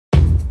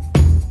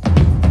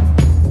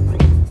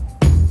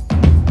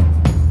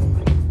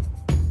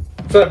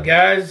What's up,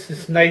 guys?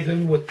 It's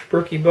Nathan with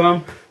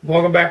BrookieBum.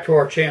 Welcome back to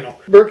our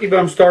channel.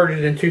 BrookieBum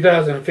started in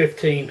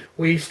 2015.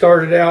 We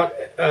started out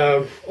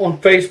on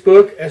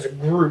Facebook as a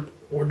group.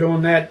 We're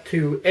doing that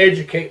to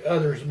educate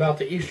others about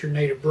the eastern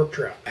native brook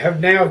trout. I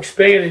have now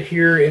expanded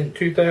here in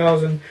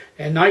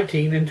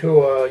 2019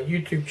 into a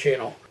YouTube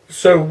channel.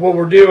 So what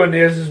we're doing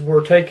is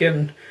we're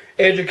taking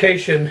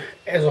education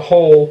as a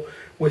whole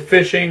with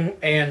fishing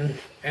and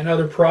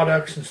other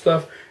products and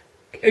stuff,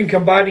 and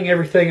combining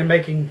everything and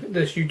making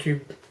this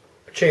YouTube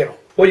channel.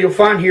 What you'll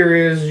find here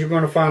is you're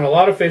going to find a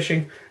lot of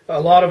fishing, a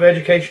lot of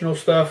educational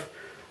stuff,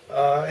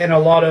 and a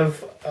lot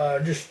of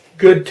just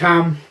good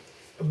time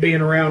being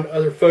around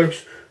other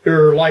folks who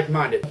are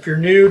like-minded. If you're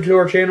new to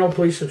our channel,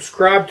 please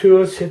subscribe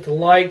to us, hit the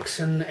likes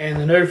and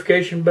the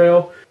notification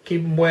bell,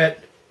 keep them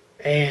wet,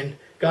 and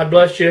God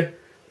bless you.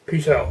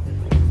 Peace out.